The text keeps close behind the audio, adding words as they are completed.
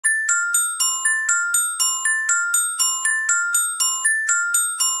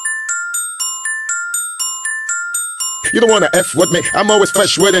You don't wanna F with me, I'm always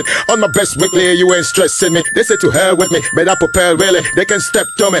fresh with it. On my best weekly, you ain't stressing me. They say to hell with me, but I prepare really. They can step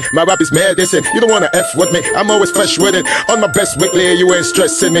to me, my rap is medicine. You don't wanna F with me, I'm always fresh with it. On my best weekly, you ain't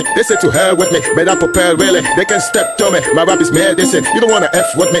stressing me. They say to hell with me, but I prepare really. They can step to me, my rap is medicine. You don't wanna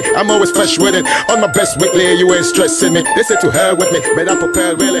F with me, I'm always fresh with it. On my best weekly, you ain't stressing me. They say to hell with me, but I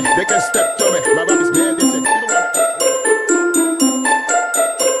prepare really. They can step to me, my rap is medicine. You don't wanna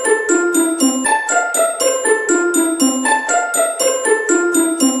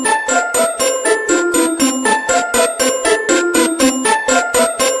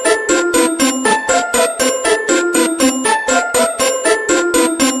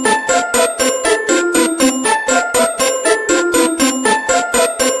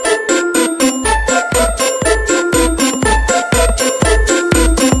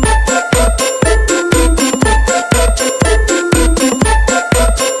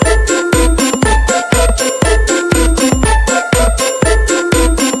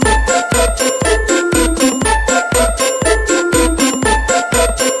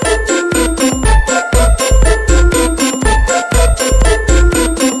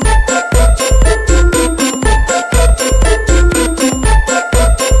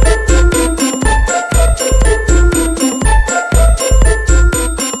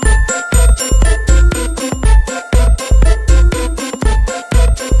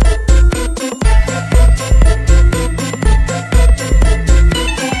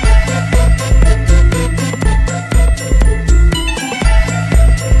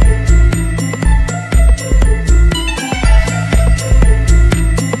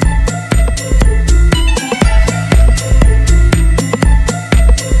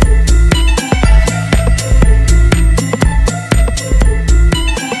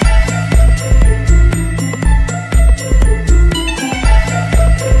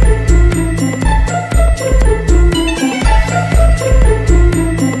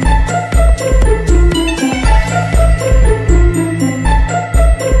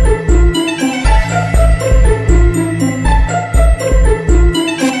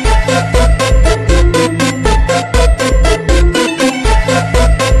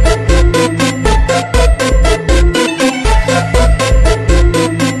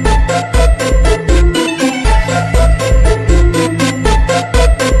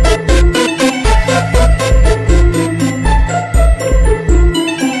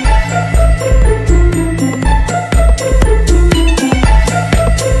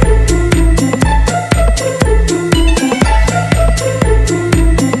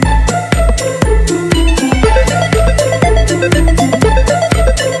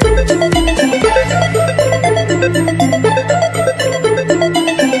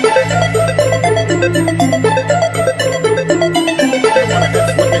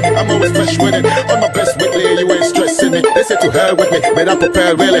They say to hell with me, but I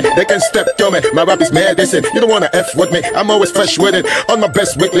prepare really. They can step to me, my rap is medicine. You don't wanna F with me, I'm always fresh with it. On my best weekly, you ain't stressing me. They say to hell with me, but I prepare really. They can step to me, my rap is medicine. You don't wanna F with me, I'm always fresh with it. On my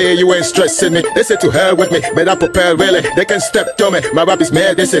best weekly, you ain't stressing me. They say to hell with me, but I prepare really. They can step to me, my rap is medicine. You don't wanna F with me, I'm always fresh with it. On my best weekly, you ain't stressing me. They say to hell with me, but I prepare really. They can step to me, my rap is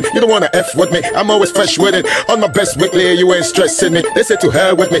medicine. You don't wanna F with me, I'm always fresh with it. On my best weekly, you ain't stressing me. They say to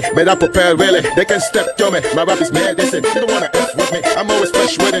hell with me, but I prepare really. They can step to me, my rap is medicine. You don't wanna F with me, I'm always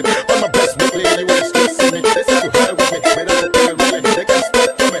fresh with it. On my best weekly, you ain't stressing me. They say to hell with me, but I prepare really. They can step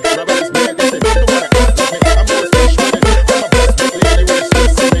to me, my rap is medicine. You don't wanna F with me, I'm always fresh with it. On my best weekly, you ain't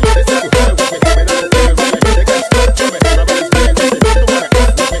stressing me. They say to hell with me, but I prepare really. They can step to me, my rap is medicine. You don't wanna F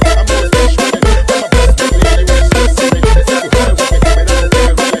with me, I'm always fresh with it. On my best weekly, you ain't stressing me. They say to hell with me, but I prepare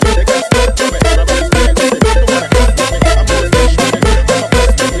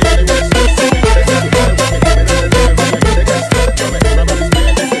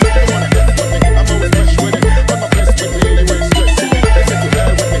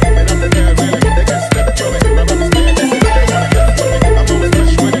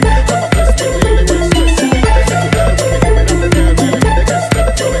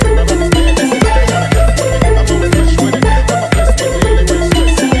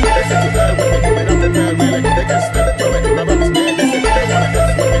really. They can step to me, my rap is medicine. You don't wanna F with me, I'm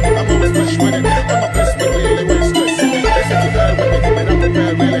always fresh with it. On my best weekly, you ain't stressing me. They say to hell with me, but I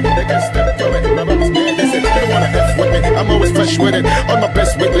prepare really. They can step to me, my rap is medicine. You don't wanna F with me, I'm always fresh with it. On my best weekly, you ain't stressing me. They say to hell with me, but I prepare really. They can step to me, my rap is medicine. You don't wanna F with me, I'm always fresh with it. On my best weekly, you ain't stressing me. They say to hell with me, but I prepare really. They can step to me, my rap is medicine. You don't wanna F with me, I'm always fresh with it. On my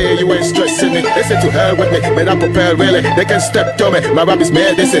best weekly, you ain't stressing me. They say to hell with me, but I prepare really. They can step to me, my rap is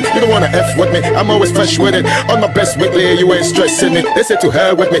medicine. You don't wanna F with me, I'm always fresh with it. On my best weekly, you ain't stressing me. They say to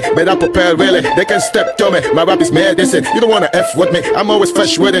hell with me, but I prepare really. They can step to me, my rap is medicine. You don't wanna F with me, I'm always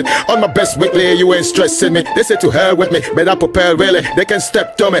fresh with it. On my best weekly, you ain't stressing me. They say to hell with me, but I prepare really. They can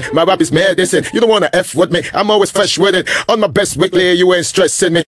step to me, my rap is medicine. You don't wanna F with me, I'm always fresh with it. On my best weekly, you ain't stressing me.